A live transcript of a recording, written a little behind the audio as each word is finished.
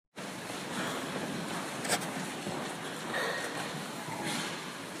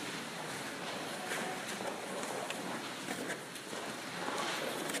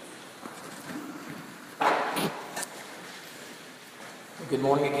Good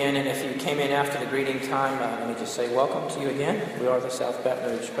morning again, and if you came in after the greeting time, let me just say welcome to you again. We are the South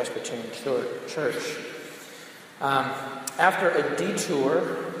Baton Rouge Presbyterian Church. After a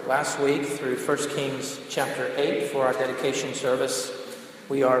detour last week through 1 Kings chapter 8 for our dedication service,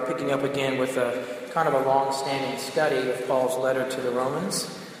 we are picking up again with a kind of a long-standing study of Paul's letter to the Romans,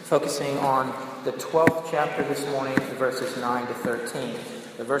 focusing on the 12th chapter this morning, verses 9 to 13.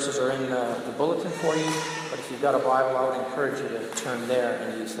 The verses are in the bulletin for you, but if you've got a Bible, I would encourage you to turn there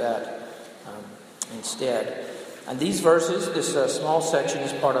and use that instead. And these verses, this small section,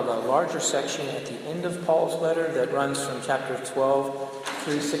 is part of a larger section at the end of Paul's letter that runs from chapter 12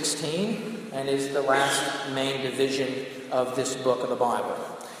 through 16 and is the last main division of this book of the Bible.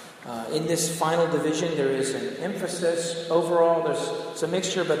 In this final division, there is an emphasis. Overall, it's a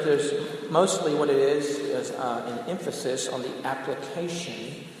mixture, but there's mostly what it is an emphasis on the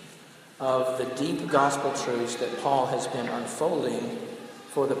application of the deep gospel truths that Paul has been unfolding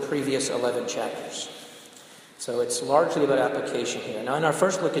for the previous 11 chapters. So it's largely about application here. Now, in our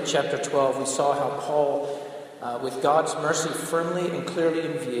first look at chapter 12, we saw how Paul, with God's mercy firmly and clearly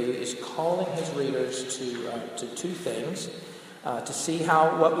in view, is calling his readers to two things. To see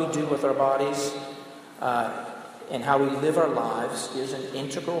how what we do with our bodies and how we live our lives is an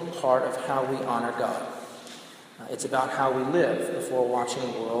integral part of how we honor God. It's about how we live before watching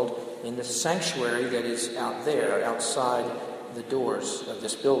the world in the sanctuary that is out there, outside the doors of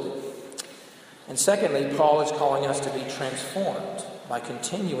this building. And secondly, Paul is calling us to be transformed by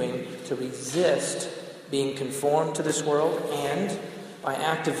continuing to resist being conformed to this world and by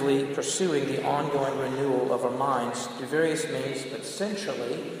actively pursuing the ongoing renewal of our minds through various means, but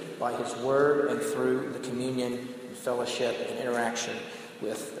centrally by his word and through the communion and fellowship and interaction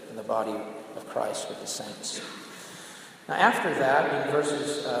with the body of Christ, with the saints. Now after that, in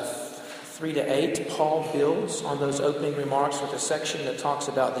verses 3 to 8, Paul builds on those opening remarks with a section that talks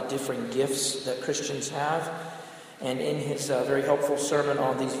about the different gifts that Christians have. And in his very helpful sermon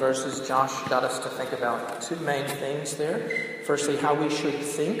on these verses, Josh got us to think about two main things there. Firstly, how we should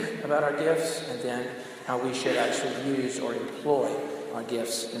think about our gifts, and then how we should actually use or employ our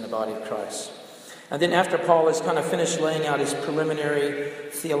gifts in the body of Christ. And then after Paul has kind of finished laying out his preliminary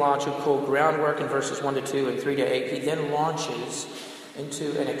theological groundwork in verses 1 to 2 and 3 to 8, he then launches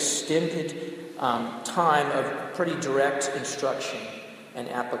into an extended time of pretty direct instruction and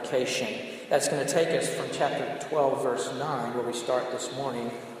application. That's going to take us from chapter 12, verse 9, where we start this morning,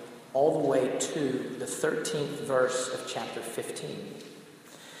 all the way to the 13th verse of chapter 15.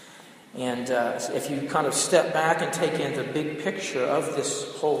 And if you kind of step back and take in the big picture of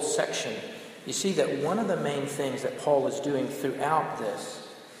this whole section, you see that one of the main things that Paul is doing throughout this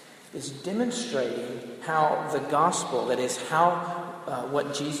is demonstrating how the gospel, that is, how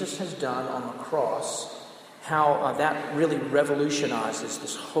what Jesus has done on the cross, how that really revolutionizes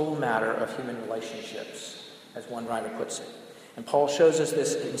this whole matter of human relationships, as one writer puts it. And Paul shows us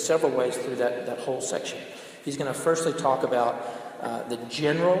this in several ways through that whole section. He's going to firstly talk about the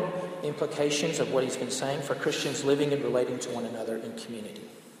general implications of what he's been saying for Christians living and relating to one another in community.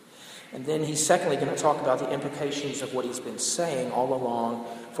 And then he's secondly going to talk about the implications of what he's been saying all along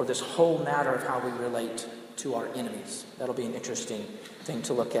for this whole matter of how we relate to our enemies. That'll be an interesting thing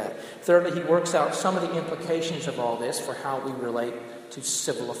to look at. Thirdly, he works out some of the implications of all this for how we relate to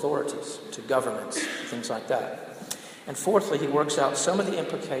civil authorities, to governments, things like that. And fourthly, he works out some of the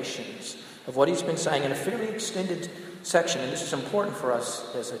implications of what he's been saying in a fairly extended section, and this is important for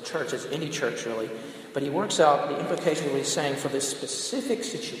us as a church, as any church really, but he works out the implications of what he's saying for this specific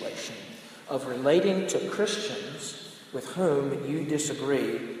situation of relating to Christians with whom you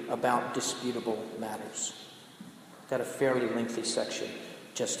disagree about disputable matters. Got a fairly lengthy section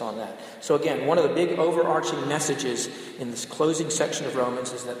just on that. So again, one of the big overarching messages in this closing section of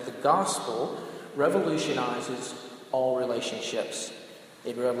Romans is that the gospel revolutionizes all relationships.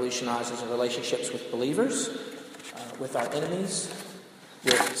 It revolutionizes relationships with believers, with our enemies,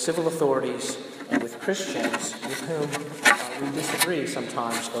 with civil authorities, and with Christians with whom we disagree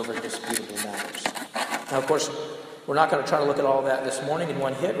sometimes over disputable matters. Now, of course, we're not going to try to look at all that this morning in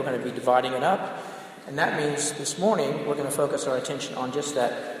one hit. We're going to be dividing it up. And that means this morning we're going to focus our attention on just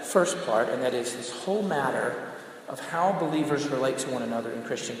that first part, and that is this whole matter of how believers relate to one another in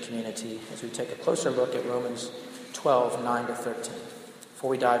Christian community as we take a closer look at Romans 12, 9 to 13. Before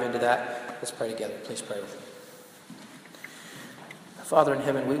we dive into that, let's pray together. Please pray with me. Father in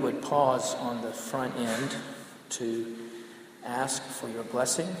heaven, we would pause on the front end to ask for your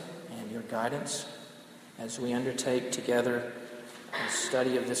blessing and your guidance as we undertake together a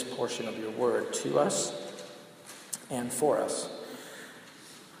study of this portion of your word to us and for us.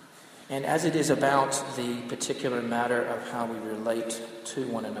 And as it is about the particular matter of how we relate to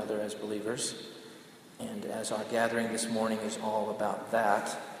one another as believers, and as our gathering this morning is all about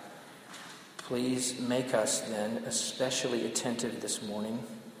that, please make us then especially attentive this morning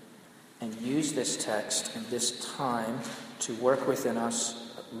and use this text and this time to work within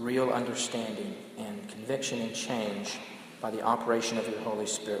us real understanding and conviction and change by the operation of your Holy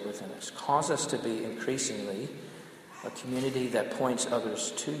Spirit within us. Cause us to be increasingly a community that points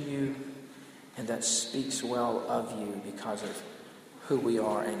others to you and that speaks well of you because of who we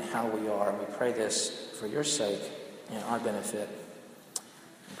are and how we are. And we pray this for your sake and our benefit.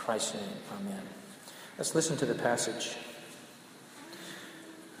 In Christ's name, amen. Let's listen to the passage.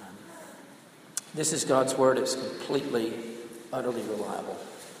 This is God's word. It's completely, utterly reliable.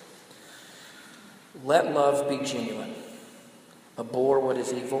 Let love be genuine. Abhor what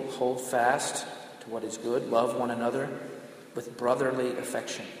is evil. Hold fast to what is good. Love one another with brotherly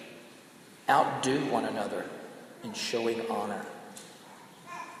affection. Outdo one another in showing honor.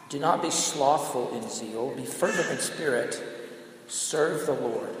 Do not be slothful in zeal. Be fervent in spirit. Serve the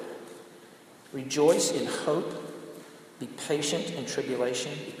Lord. Rejoice in hope. Be patient in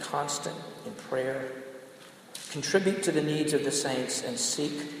tribulation. Be constant in prayer. Contribute to the needs of the saints and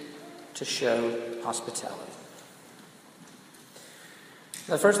seek to show hospitality.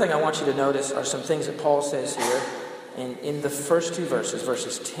 The first thing I want you to notice are some things that Paul says here. And in the first two verses,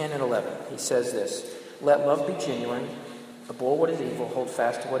 verses 10 and 11, he says this: let love be genuine, abhor what is evil, hold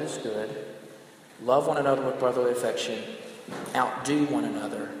fast to what is good, love one another with brotherly affection, outdo one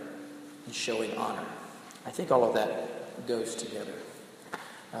another in showing honor. I think all of that goes together.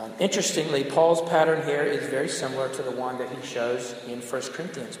 Interestingly, Paul's pattern here is very similar to the one that he shows in 1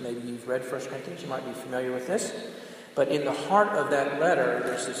 Corinthians. Maybe you've read 1 Corinthians, you might be familiar with this. But in the heart of that letter,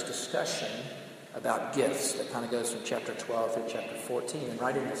 there's this discussion about gifts that kind of goes from chapter 12 through chapter 14. And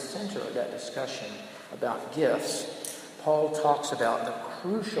right in the center of that discussion about gifts, Paul talks about the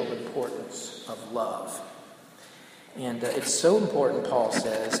crucial importance of love. And it's so important, Paul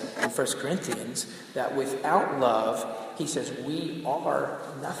says in 1 Corinthians, that without love, he says, we are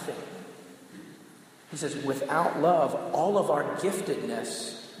nothing. He says, without love, all of our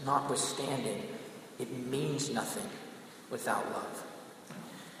giftedness notwithstanding, it means nothing without love.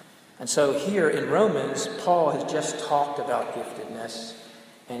 And so here in Romans, Paul has just talked about giftedness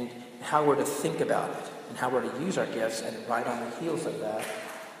and how we're to think about it and how we're to use our gifts. And right on the heels of that,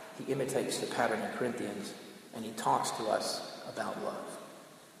 he imitates the pattern in Corinthians and he talks to us about love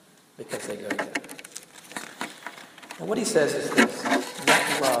because they go together. And what he says is this: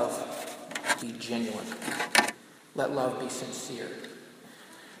 let love be genuine. Let love be sincere.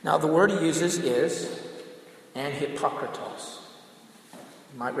 Now the word he uses is anhypokritos.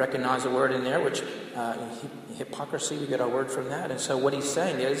 You might recognize a word in there, which hypocrisy, we get our word from that. And so what he's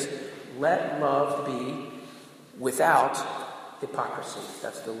saying is, let love be without hypocrisy.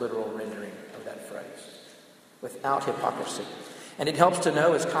 That's the literal rendering of that phrase. Without hypocrisy. And it helps to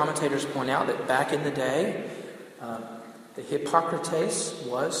know, as commentators point out, that back in the day, the Hippocrates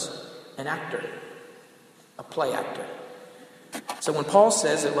was an actor, a play actor. So when Paul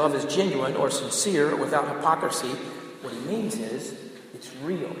says that love is genuine or sincere or without hypocrisy, what he means is it's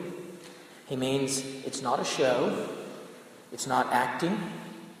real. He means it's not a show, it's not acting,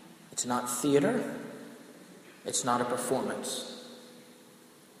 it's not theater, it's not a performance.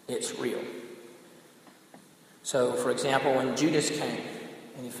 It's real. So, for example, when Judas came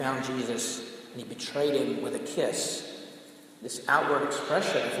and he found Jesus and he betrayed him with a kiss, this outward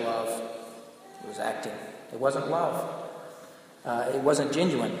expression of love, it was acting. It wasn't love. It wasn't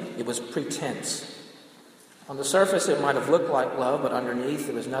genuine. It was pretense. On the surface, it might have looked like love, but underneath,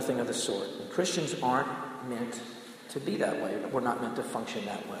 there was nothing of the sort. And Christians aren't meant to be that way. We're not meant to function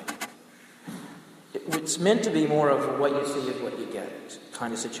that way. It's meant to be more of what you see is what you get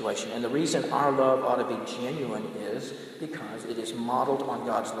kind of situation. And the reason our love ought to be genuine is because it is modeled on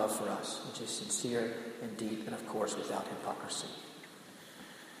God's love for us, which is sincere and deep and, of course, without hypocrisy.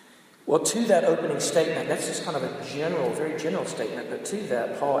 Well, to that opening statement, that's just kind of a general, very general statement, but to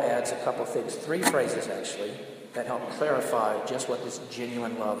that, Paul adds a couple of things, 3 phrases actually, that help clarify just what this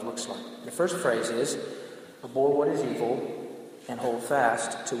genuine love looks like. The first phrase is, abhor what is evil and hold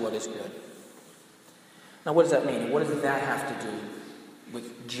fast to what is good. Now, what does that mean? What does that have to do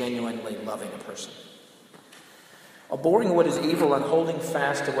with genuinely loving a person? Abhorring what is evil and holding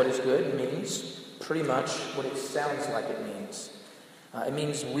fast to what is good means pretty much what it sounds like it means. It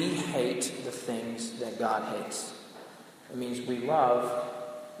means we hate the things that God hates. It means we love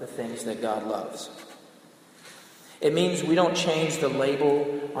the things that God loves. It means we don't change the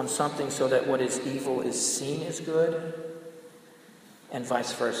label on something so that what is evil is seen as good, and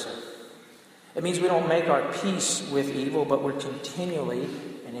vice versa. It means we don't make our peace with evil, but we're continually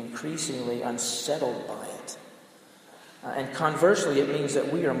and increasingly unsettled by it. And conversely, it means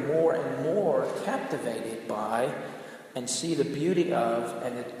that we are more and more captivated by and see the beauty of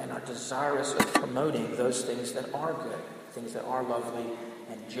and are desirous of promoting those things that are good, things that are lovely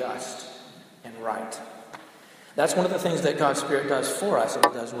and just and right. That's one of the things that God's Spirit does for us and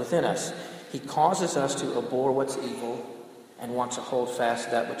does within us. He causes us to abhor what's evil and want to hold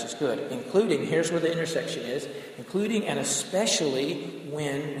fast that which is good, including, here's where the intersection is, including and especially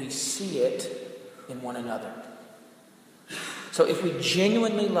when we see it in one another. So if we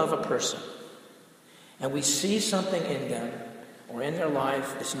genuinely love a person and we see something in them or in their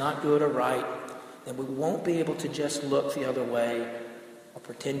life that's not good or right, then we won't be able to just look the other way or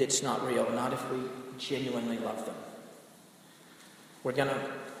pretend it's not real, not if we genuinely love them. We're going to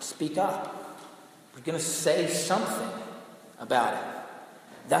speak up. We're going to say something about it.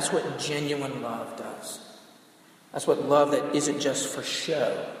 That's what genuine love does. That's what love that isn't just for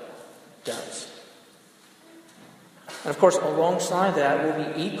show does. And of course, alongside that,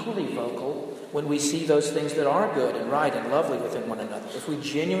 we'll be equally vocal when we see those things that are good and right and lovely within one another. If we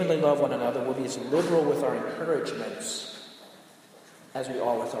genuinely love one another, we'll be as liberal with our encouragements as we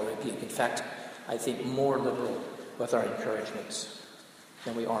are with our rebuke. In fact, I think more liberal with our encouragements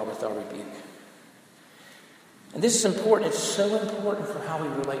than we are with our rebuke. And this is important. It's so important for how we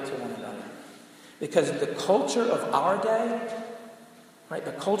relate to one another. Because the culture of our day, right,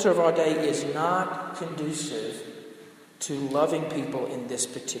 the culture of our day is not conducive to loving people in this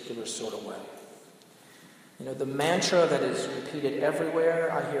particular sort of way. You know, the mantra that is repeated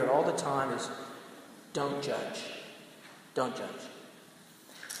everywhere, I hear it all the time, is don't judge. Don't judge.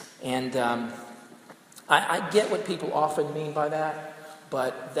 And I get what people often mean by that,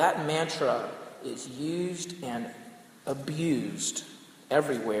 but that mantra is used and abused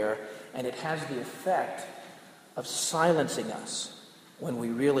everywhere, and it has the effect of silencing us when we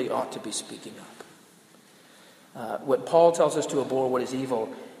really ought to be speaking up. What Paul tells us to abhor what is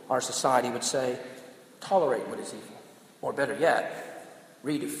evil, our society would say, tolerate what is evil. Or better yet,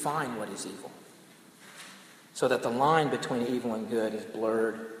 redefine what is evil. So that the line between evil and good is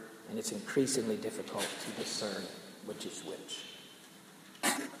blurred, and it's increasingly difficult to discern which is which.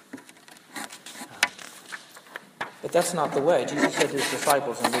 But that's not the way. Jesus said to his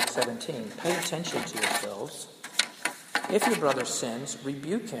disciples in Luke 17, pay attention to yourselves. If your brother sins,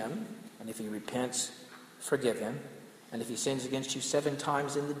 rebuke him, and if he repents, forgive him. And if he sins against you 7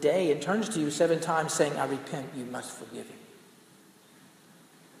 times in the day and turns to you 7 times saying, I repent, you must forgive him.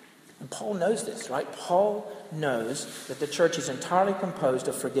 And Paul knows this, right? Paul knows that the church is entirely composed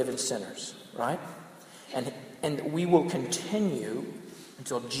of forgiven sinners, right? And we will continue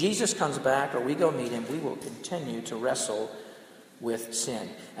until Jesus comes back or we go meet him, we will continue to wrestle with sin.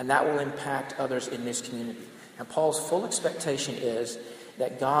 And that will impact others in this community. And Paul's full expectation is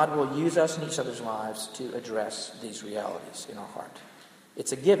that God will use us in each other's lives to address these realities in our heart.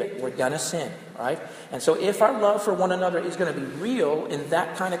 It's a given. We're going to sin, right? And so if our love for one another is going to be real in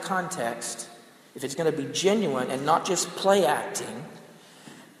that kind of context, if it's going to be genuine and not just play acting,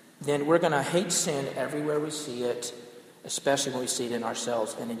 then we're going to hate sin everywhere we see it, especially when we see it in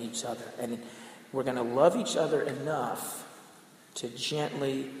ourselves and in each other. And we're going to love each other enough to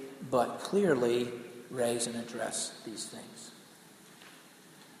gently but clearly raise and address these things.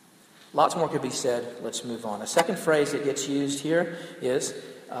 Lots more could be said. Let's move on. A second phrase that gets used here is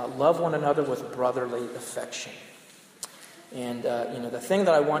love one another with brotherly affection. And, the thing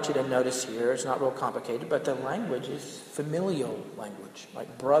that I want you to notice here is not real complicated, but the language is familial language,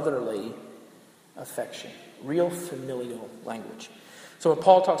 like brotherly affection, real familial language. So when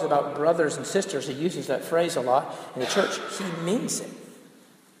Paul talks about brothers and sisters, he uses that phrase a lot in the church. He means it.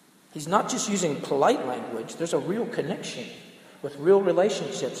 He's not just using polite language. There's a real connection with real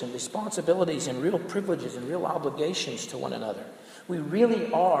relationships and responsibilities and real privileges and real obligations to one another. We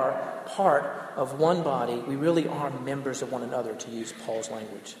really are part of one body. We really are members of one another, to use Paul's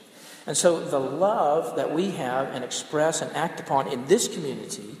language. And so the love that we have and express and act upon in this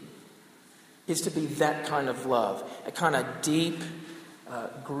community is to be that kind of love, a kind of deep,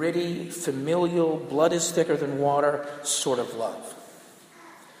 gritty, familial, blood is thicker than water sort of love.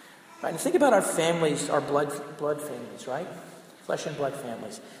 Right? And think about our families, our blood families, right? Flesh and blood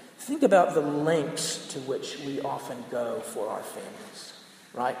families. Think about the lengths to which we often go for our families,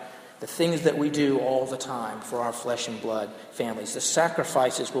 right? The things that we do all the time for our flesh and blood families, the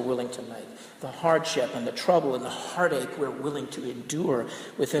sacrifices we're willing to make, the hardship and the trouble and the heartache we're willing to endure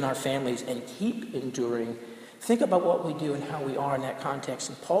within our families and keep enduring. Think about what we do and how we are in that context.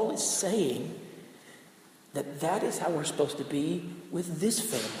 And Paul is saying that is how we're supposed to be with this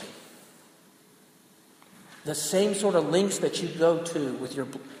family. The same sort of lengths that you go to with your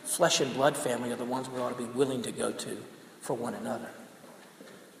flesh and blood family are the ones we ought to be willing to go to for one another.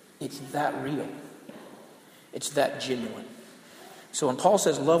 It's that real. It's that genuine. So when Paul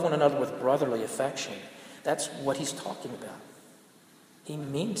says love one another with brotherly affection, that's what he's talking about. He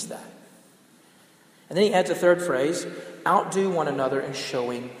means that. And then he adds a third phrase, outdo one another in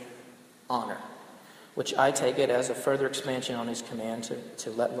showing honor, which I take it as a further expansion on his command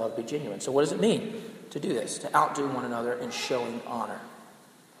to let love be genuine. So what does it mean to do this, to outdo one another in showing honor?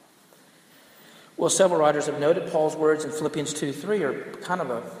 Well, several writers have noted Paul's words in Philippians 2:3 are kind of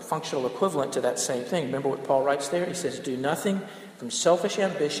a functional equivalent to that same thing. Remember what Paul writes there? He says, do nothing from selfish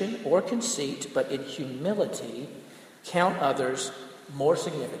ambition or conceit, but in humility count others more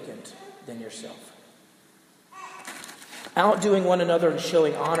significant than yourself. Outdoing one another and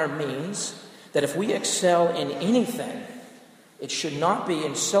showing honor means that if we excel in anything, it should not be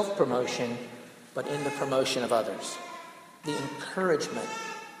in self-promotion, but in the promotion of others, the encouragement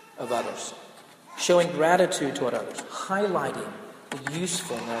of others, showing gratitude toward others, highlighting the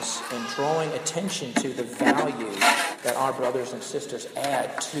usefulness and drawing attention to the value that our brothers and sisters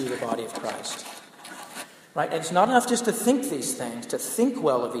add to the body of Christ. Right? And it's not enough just to think these things, to think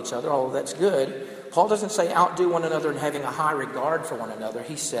well of each other, although that's good. Paul doesn't say outdo one another in having a high regard for one another.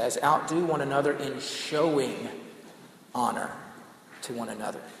 He says outdo one another in showing honor to one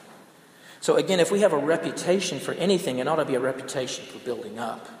another. So again, if we have a reputation for anything, it ought to be a reputation for building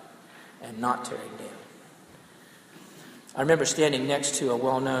up and not tearing down. I remember standing next to a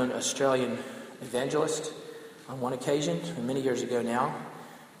well-known Australian evangelist on one occasion, many years ago now.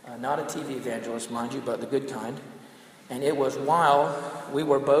 Not a TV evangelist, mind you, but the good kind. And it was while we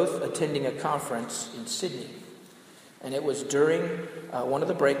were both attending a conference in Sydney. And it was during one of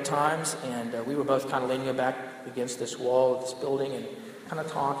the break times, and we were both kind of leaning back against this wall of this building and kind of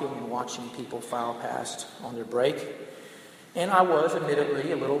talking and watching people file past on their break. And I was,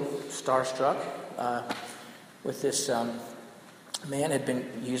 admittedly, a little starstruck with this man had been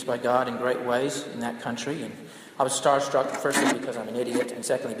used by God in great ways in that country. And I was starstruck, firstly, because I'm an idiot, and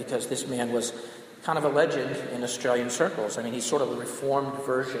secondly, because this man was kind of a legend in Australian circles. I mean, he's sort of a reformed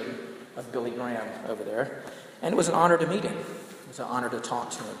version of Billy Graham over there. And it was an honor to meet him. It was an honor to talk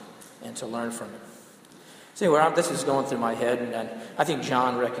to him and to learn from him. So anyway, this is going through my head, and I think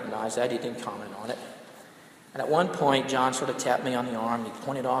John recognized that. He didn't comment on it. And at one point, John sort of tapped me on the arm, and he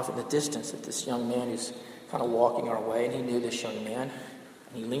pointed off in the distance at this young man who's kind of walking our way, and he knew this young man.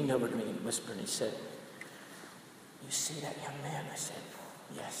 And he leaned over to me and whispered, and he said, "You see that young man?" I said,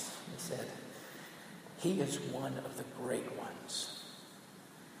 "Yes." He said, "He is one of the great ones."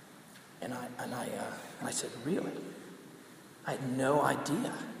 And I said, "Really?" I had no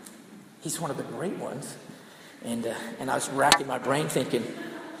idea. He's one of the great ones. And I was racking my brain thinking,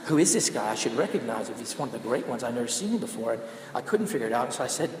 who is this guy? I should recognize him. He's one of the great ones. I've never seen him before. And I couldn't figure it out. So I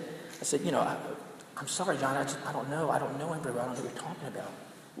said, I'm sorry, John. I don't know. I don't know him very well. I don't know what you're talking about.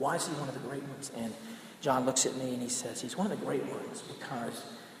 Why is he one of the great ones? And John looks at me and he says, he's one of the great ones because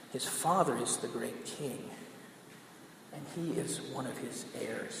his father is the great king. And he is one of his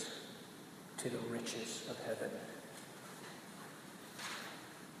heirs to the riches of heaven.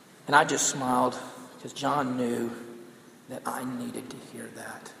 And I just smiled because John knew that I needed to hear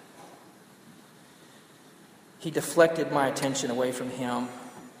that. He deflected my attention away from him.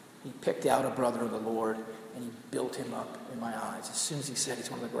 He picked out a brother of the Lord and he built him up in my eyes. As soon as he said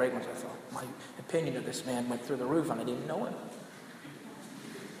he's one of the great ones, I thought, my opinion of this man went through the roof and I didn't know him.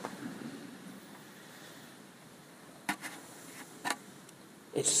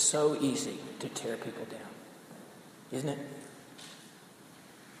 It's so easy to tear people down, isn't it?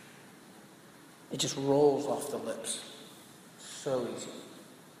 It just rolls off the lips. So easy.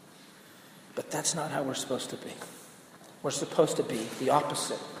 But that's not how we're supposed to be. We're supposed to be the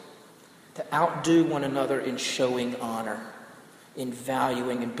opposite. To outdo one another in showing honor, in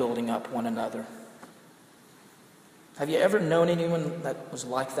valuing and building up one another. Have you ever known anyone that was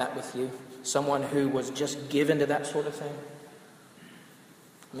like that with you? Someone who was just given to that sort of thing?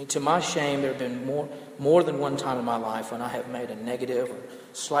 I mean, to my shame, there have been more than one time in my life when I have made a negative or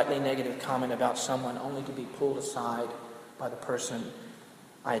slightly negative comment about someone only to be pulled aside by the person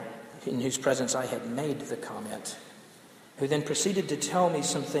in whose presence I had made the comment, who then proceeded to tell me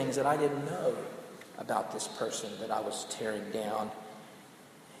some things that I didn't know about this person that I was tearing down,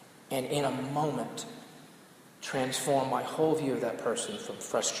 and in a moment transform my whole view of that person from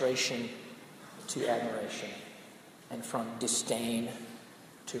frustration to admiration and from disdain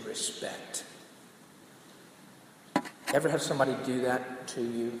to respect. Ever have somebody do that to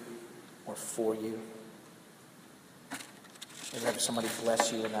you or for you? Have you ever somebody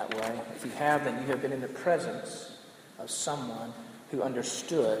bless you in that way? If you have, then you have been in the presence of someone who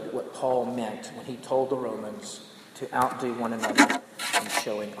understood what Paul meant when he told the Romans to outdo one another in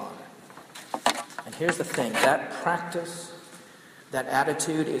showing honor. And here's the thing, that practice, that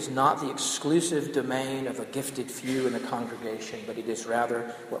attitude is not the exclusive domain of a gifted few in the congregation, but it is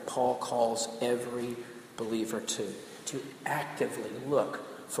rather what Paul calls every believer to actively look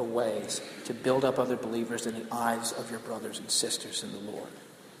for ways to build up other believers in the eyes of your brothers and sisters in the Lord.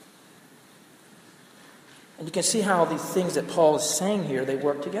 And you can see how these things that Paul is saying here, they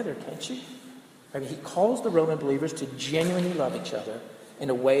work together, can't you? I mean, he calls the Roman believers to genuinely love each other in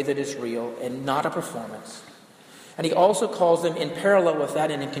a way that is real and not a performance. And he also calls them in parallel with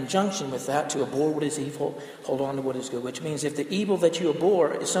that and in conjunction with that to abhor what is evil, hold on to what is good, which means if the evil that you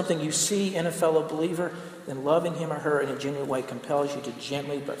abhor is something you see in a fellow believer, then loving him or her in a genuine way compels you to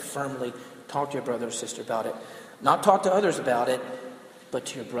gently but firmly talk to your brother or sister about it. Not talk to others about it, but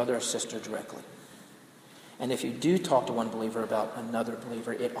to your brother or sister directly. And if you do talk to one believer about another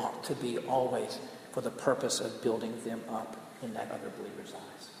believer, it ought to be always for the purpose of building them up in that other believer's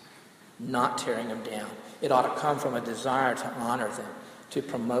eyes, not tearing them down. It ought to come from a desire to honor them, to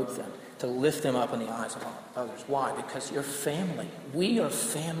promote them, to lift them up in the eyes of others. Why? Because you're family. We are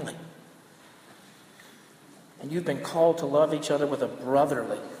family. And you've been called to love each other with a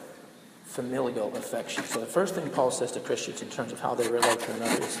brotherly, familial affection. So the first thing Paul says to Christians in terms of how they relate to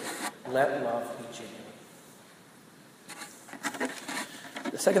another is, let love be genuine.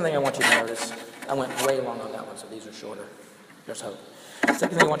 The second thing I want you to notice, I went way long on that one, so these are shorter. There's hope. The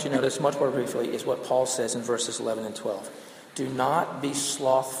second thing I want you to notice, much more briefly, is what Paul says in verses 11 and 12. Do not be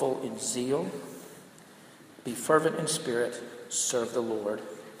slothful in zeal. Be fervent in spirit. Serve the Lord.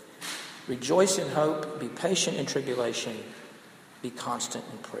 Rejoice in hope. Be patient in tribulation. Be constant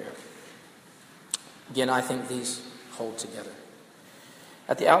in prayer. Again, I think these hold together.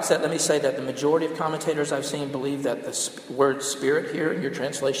 At the outset, let me say that the majority of commentators I've seen believe that the word spirit here in your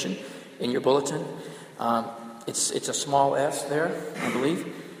translation, in your bulletin, it's a small s there, I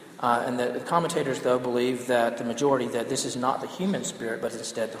believe. And the commentators, though, believe that the majority, that this is not the human spirit, but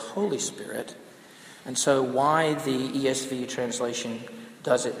instead the Holy Spirit. And so why the ESV translation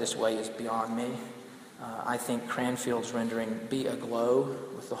does it this way is beyond me. I think Cranfield's rendering, be aglow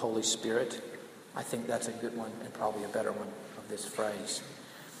with the Holy Spirit. I think that's a good one and probably a better one of this phrase.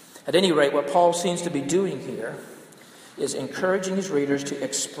 At any rate, what Paul seems to be doing here is encouraging his readers to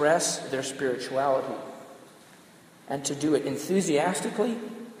express their spirituality and to do it enthusiastically.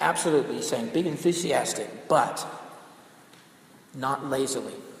 Absolutely, he's saying be enthusiastic, but not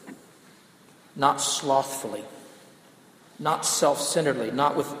lazily, not slothfully, not self-centeredly,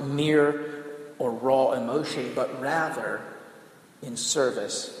 not with mere or raw emotion, but rather in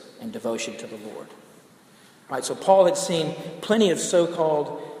service and devotion to the Lord. Right, so Paul had seen plenty of this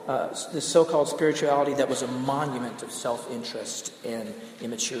so-called spirituality that was a monument of self-interest and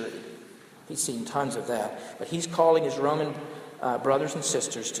immaturity. He's seen tons of that. But he's calling his Roman brothers and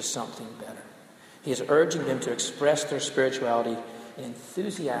sisters to something better. He is urging them to express their spirituality in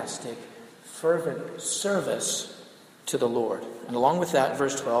enthusiastic, fervent service to the Lord. And along with that, in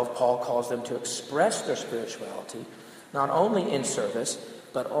verse 12, Paul calls them to express their spirituality not only in service,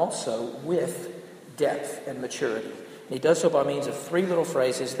 but also with depth and maturity. And he does so by means of three little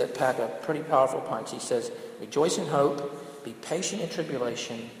phrases that pack a pretty powerful punch. He says, rejoice in hope, be patient in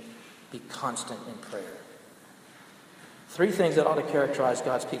tribulation, be constant in prayer. Three things that ought to characterize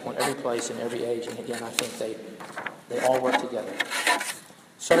God's people in every place, in every age. And again, I think they all work together.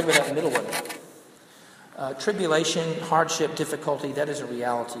 Starting with that middle one. Tribulation, hardship, difficulty, that is a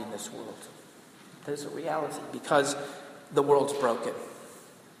reality in this world. That is a reality because the world's broken.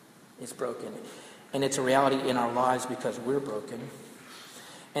 It's broken. And it's a reality in our lives because we're broken.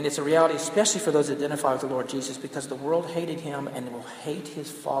 And it's a reality especially for those who identify with the Lord Jesus because the world hated him and will hate his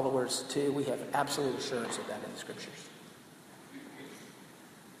followers too. We have absolute assurance of that in the Scriptures.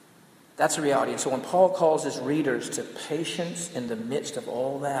 That's a reality. And so when Paul calls his readers to patience in the midst of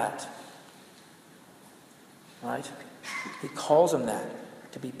all that, right? He calls them that,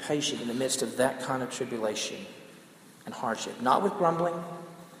 to be patient in the midst of that kind of tribulation and hardship. Not with grumbling,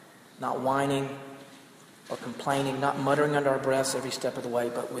 not whining or complaining, not muttering under our breaths every step of the way,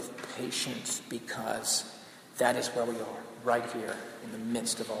 but with patience because that is where we are, right here in the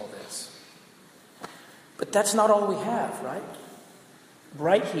midst of all this. But that's not all we have, right?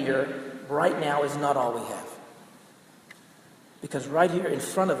 Right here, right now is not all we have. Because right here in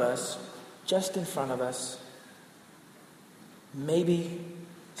front of us, just in front of us, maybe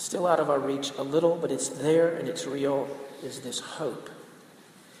still out of our reach a little, but it's there and it's real, is this hope.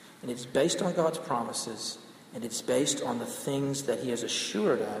 And it's based on God's promises And it's based on the things that he has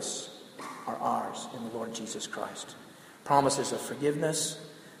assured us are ours in the Lord Jesus Christ. Promises of forgiveness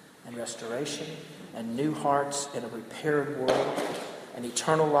and restoration and new hearts in a repaired world and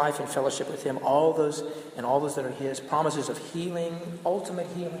eternal life and fellowship with him. All those that are his. Promises of healing, ultimate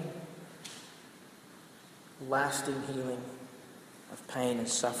healing, lasting healing of pain and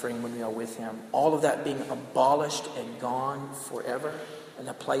suffering when we are with him. All of that being abolished and gone forever in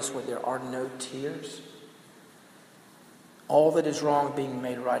a place where there are no tears. All that is wrong being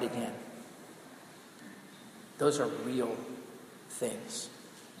made right again. Those are real things.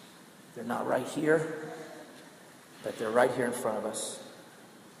 They're not right here, but they're right here in front of us.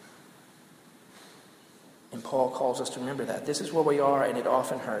 And Paul calls us to remember that. This is where we are, and it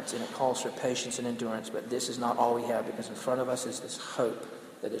often hurts, and it calls for patience and endurance, but this is not all we have, because in front of us is this hope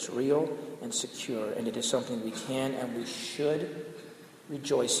that is real and secure, and it is something we can and we should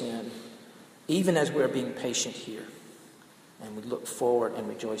rejoice in, even as we're being patient here. And we look forward and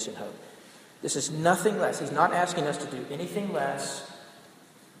rejoice in hope. This is nothing less. He's not asking us to do anything less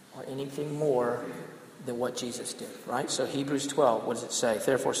or anything more than what Jesus did, right? So Hebrews 12, what does it say?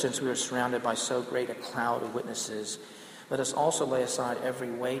 Therefore, since we are surrounded by so great a cloud of witnesses, let us also lay aside every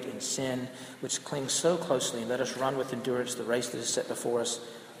weight and sin which clings so closely, and let us run with endurance the race that is set before us,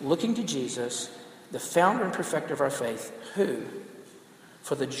 looking to Jesus, the founder and perfecter of our faith, who,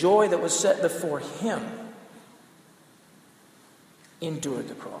 for the joy that was set before him, endured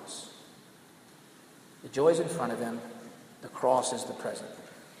the cross. The joy is in front of him. The cross is the present.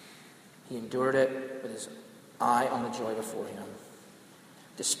 He endured it with his eye on the joy before him,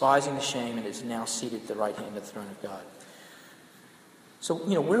 despising the shame, and is now seated at the right hand of the throne of God. So,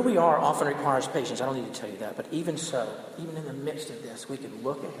 where we are often requires patience. I don't need to tell you that. But even so, even in the midst of this, we can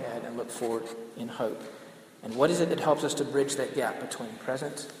look ahead and look forward in hope. And what is it that helps us to bridge that gap between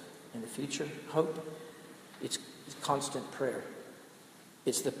present and the future? Hope. It's constant prayer.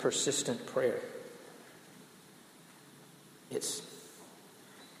 It's the persistent prayer. It's,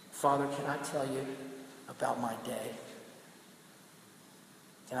 Father, can I tell you about my day?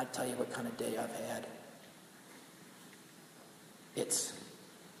 Can I tell you what kind of day I've had? It's,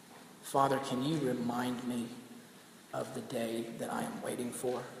 Father, can you remind me of the day that I am waiting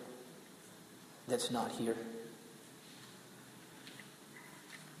for that's not here?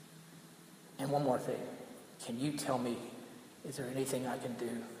 And one more thing. Can you tell me, is there anything I can do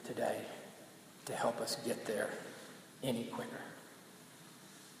today to help us get there any quicker?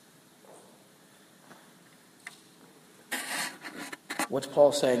 What's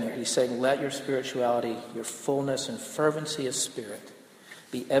Paul saying here? He's saying, let your spirituality, your fullness and fervency of spirit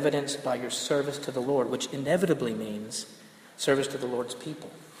be evidenced by your service to the Lord, which inevitably means service to the Lord's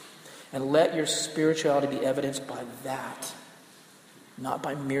people. And let your spirituality be evidenced by that, not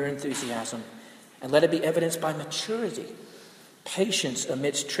by mere enthusiasm. And let it be evidenced by maturity, patience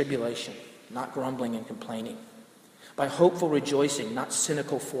amidst tribulation, not grumbling and complaining, by hopeful rejoicing, not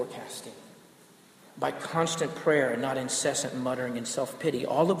cynical forecasting, by constant prayer and not incessant muttering and self-pity,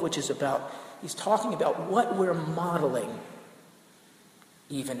 all of which is about, he's talking about what we're modeling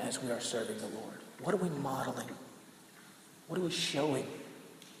even as we are serving the Lord. What are we modeling? What are we showing?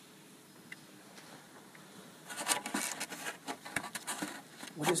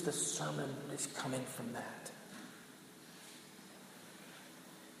 What is the sermon that's coming from that?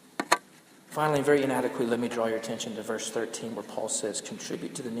 Finally, very inadequately, let me draw your attention to verse 13, where Paul says,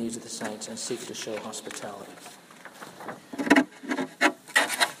 contribute to the needs of the saints and seek to show hospitality.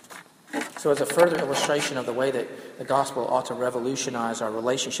 So as a further illustration of the way that the gospel ought to revolutionize our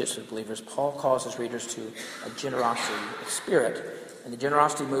relationships with believers, Paul calls his readers to a generosity of spirit. And the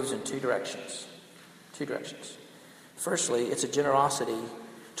generosity moves in two directions. Two directions. Firstly, it's a generosity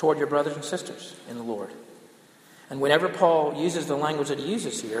toward your brothers and sisters in the Lord. And whenever Paul uses the language that he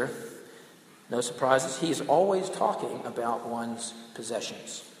uses here, no surprises, he is always talking about one's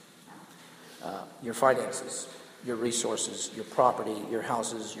possessions. Your finances, your resources, your property, your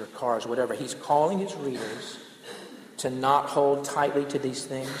houses, your cars, whatever. He's calling his readers to not hold tightly to these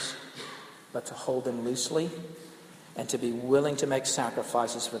things, but to hold them loosely and to be willing to make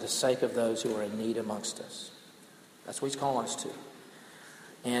sacrifices for the sake of those who are in need amongst us. That's what he's calling us to.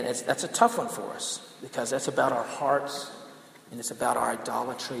 And that's a tough one for us, because that's about our hearts, and it's about our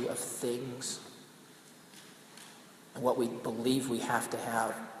idolatry of things and what we believe we have to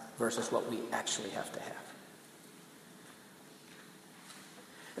have versus what we actually have to have.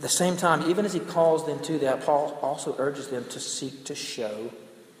 At the same time, even as he calls them to that, Paul also urges them to seek to show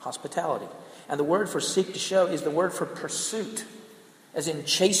hospitality. And the word for seek to show is the word for pursuit, as in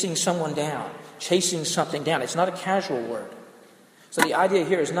chasing someone down, chasing something down. It's not a casual word. So the idea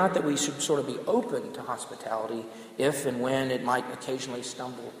here is not that we should sort of be open to hospitality if and when it might occasionally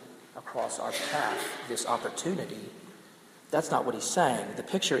stumble across our path, this opportunity. That's not what he's saying. The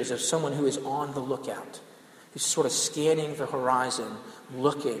picture is of someone who is on the lookout, who's sort of scanning the horizon,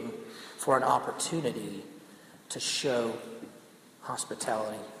 looking for an opportunity to show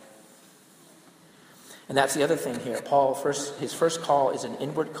hospitality. And that's the other thing here. His first call is an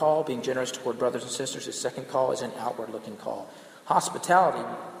inward call, being generous toward brothers and sisters. His second call is an outward-looking call. Hospitality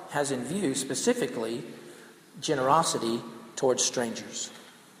has in view specifically generosity towards strangers,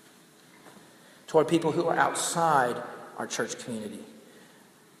 toward people who are outside our church community,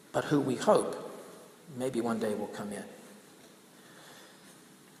 but who we hope maybe one day will come in.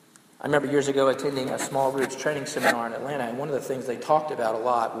 I remember years ago attending a small groups training seminar in Atlanta, and one of the things they talked about a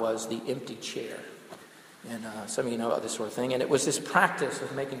lot was the empty chair. And some of you know about this sort of thing. And it was this practice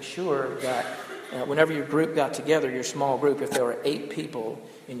of making sure that whenever your group got together, your small group, if there were 8 people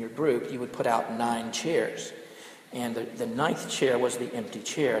in your group, you would put out 9 chairs. And the 9th chair was the empty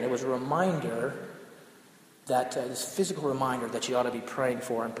chair. And it was a reminder that, this physical reminder that you ought to be praying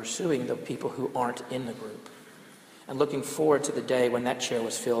for and pursuing the people who aren't in the group. And looking forward to the day when that chair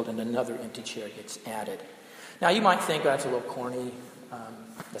was filled and another empty chair gets added. Now you might think that's a little corny,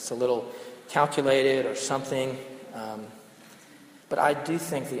 that's a little calculated or something, but I do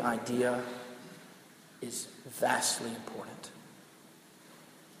think the idea is vastly important.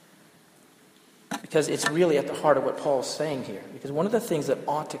 Because it's really at the heart of what Paul's saying here. Because one of the things that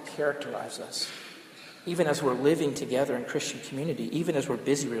ought to characterize us, even as we're living together in Christian community, even as we're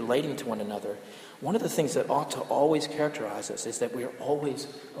busy relating to one another, one of the things that ought to always characterize us is that we're always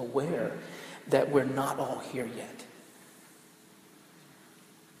aware that we're not all here yet.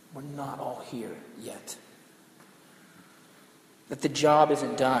 We're not all here yet. That the job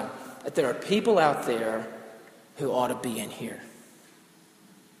isn't done. That there are people out there who ought to be in here.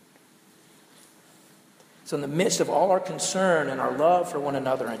 So in the midst of all our concern and our love for one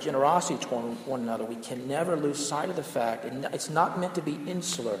another and generosity toward one another, we can never lose sight of the fact, and it's not meant to be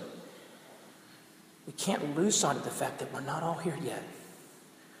insular. We can't lose sight of the fact that we're not all here yet.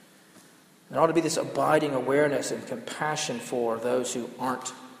 There ought to be this abiding awareness and compassion for those who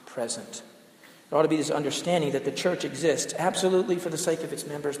aren't present. There ought to be this understanding that the church exists absolutely for the sake of its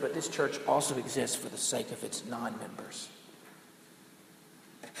members, but this church also exists for the sake of its non-members.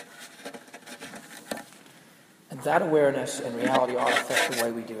 And that awareness and reality ought to affect the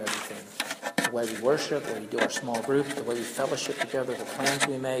way we do everything. The way we worship, the way we do our small group, the way we fellowship together, the plans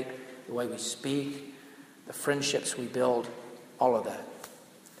we make, the way we speak, the friendships we build, all of that.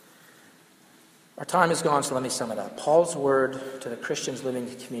 Our time is gone, so let me sum it up. Paul's word to the Christians living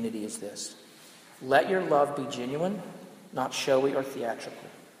in the community is this: let your love be genuine, not showy or theatrical.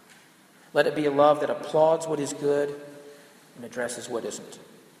 Let it be a love that applauds what is good and addresses what isn't.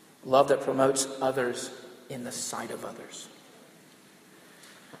 Love that promotes others in the sight of others.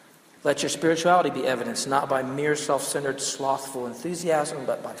 Let your spirituality be evidenced not by mere self-centered, slothful enthusiasm,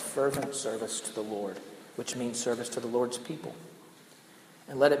 but by fervent service to the Lord, which means service to the Lord's people.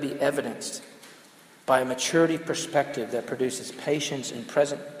 And let it be evidenced by a maturity perspective that produces patience in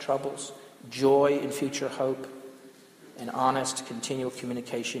present troubles, joy in future hope, and honest, continual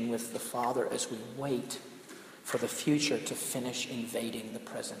communication with the Father as we wait for the future to finish invading the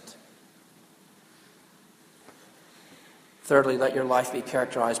present. Thirdly, let your life be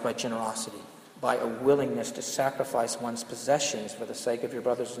characterized by generosity, by a willingness to sacrifice one's possessions for the sake of your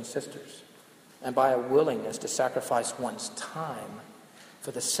brothers and sisters, and by a willingness to sacrifice one's time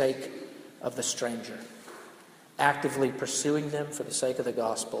for the sake of the stranger, actively pursuing them for the sake of the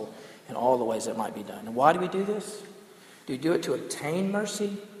gospel in all the ways that might be done. And why do we do this? Do we do it to obtain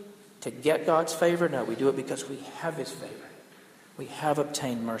mercy, to get God's favor? No, we do it because we have his favor. We have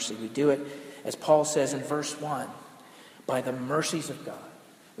obtained mercy. We do it, as Paul says in verse 1, by the mercies of God.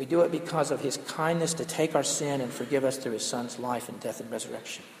 We do it because of his kindness to take our sin and forgive us through his Son's life and death and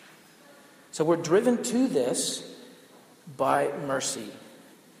resurrection. So we're driven to this by mercy.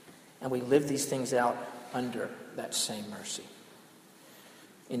 And we live these things out under that same mercy.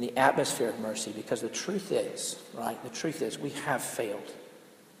 In the atmosphere of mercy, because the truth is, right, the truth is we have failed.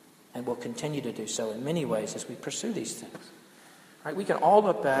 And will continue to do so in many ways as we pursue these things. Right? We can all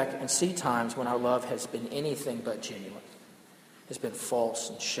look back and see times when our love has been anything but genuine. Has been false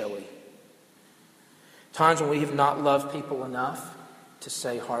and showy. Times when we have not loved people enough to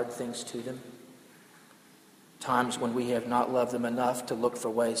say hard things to them. Times when we have not loved them enough to look for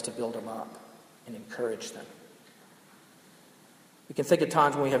ways to build them up and encourage them. We can think of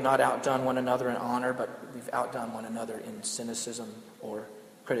times when we have not outdone one another in honor, but we've outdone one another in cynicism or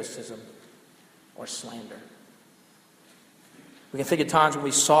criticism or slander. We can think of times when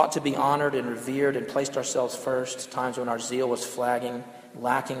we sought to be honored and revered and placed ourselves first, times when our zeal was flagging,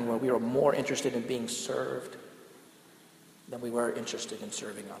 lacking, where we were more interested in being served than we were interested in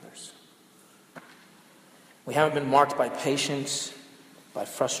serving others. We haven't been marked by patience, by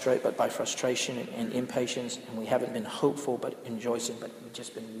frustration and impatience, and we haven't been hopeful but rejoicing, but we've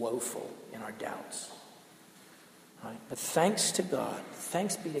just been woeful in our doubts. Right? But thanks to God,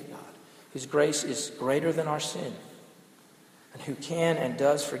 thanks be to God, whose grace is greater than our sin, and who can and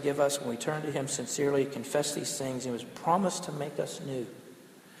does forgive us when we turn to him sincerely, confess these things, and who has promised to make us new.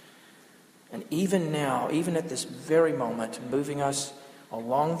 And even now, even at this very moment, moving us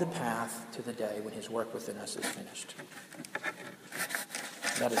along the path to the day when his work within us is finished.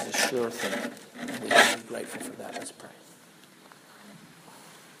 That is a sure thing, and we can be grateful for that. Let's pray.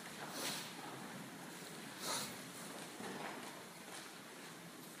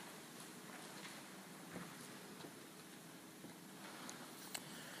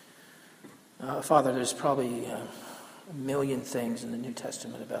 Father, there's probably a million things in the New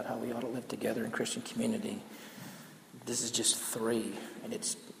Testament about how we ought to live together in Christian community. This is just 3, and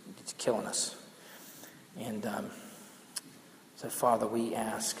it's killing us. And so, Father, we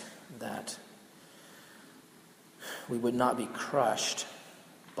ask that we would not be crushed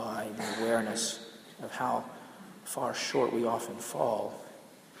by the awareness of how far short we often fall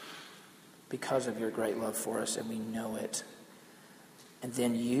because of your great love for us, and we know it. And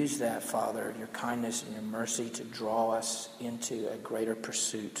then use that, Father, your kindness and your mercy to draw us into a greater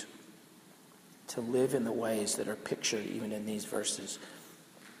pursuit, to live in the ways that are pictured even in these verses.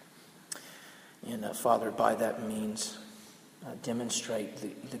 And Father, by that means, demonstrate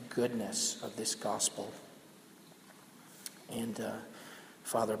the goodness of this gospel. And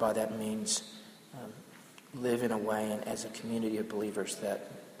Father, by that means, live in a way and as a community of believers that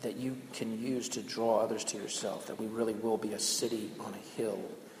you can use to draw others to yourself, that we really will be a city on a hill,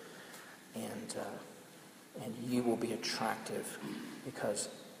 and you will be attractive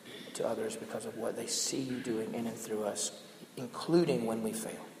to others because of what they see you doing in and through us, including when we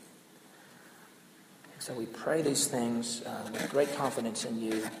fail. So we pray these things with great confidence in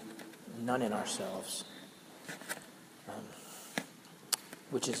you, none in ourselves,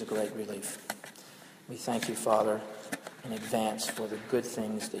 which is a great relief. We thank you, Father, in advance for the good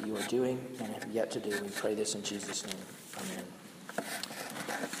things that you are doing and have yet to do. We pray this in Jesus' name. Amen.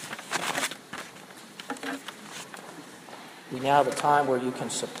 We now have a time where you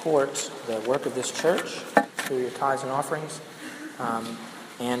can support the work of this church through your tithes and offerings,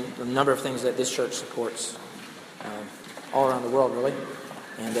 and a number of things that this church supports all around the world, really.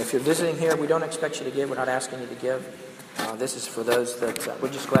 And if you're visiting here, we don't expect you to give. We're not asking you to give. This is for those that we're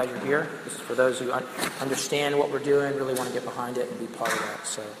just glad you're here. This is for those who understand what we're doing, really want to get behind it and be part of that.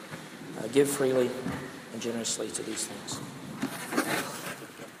 So give freely and generously to these things.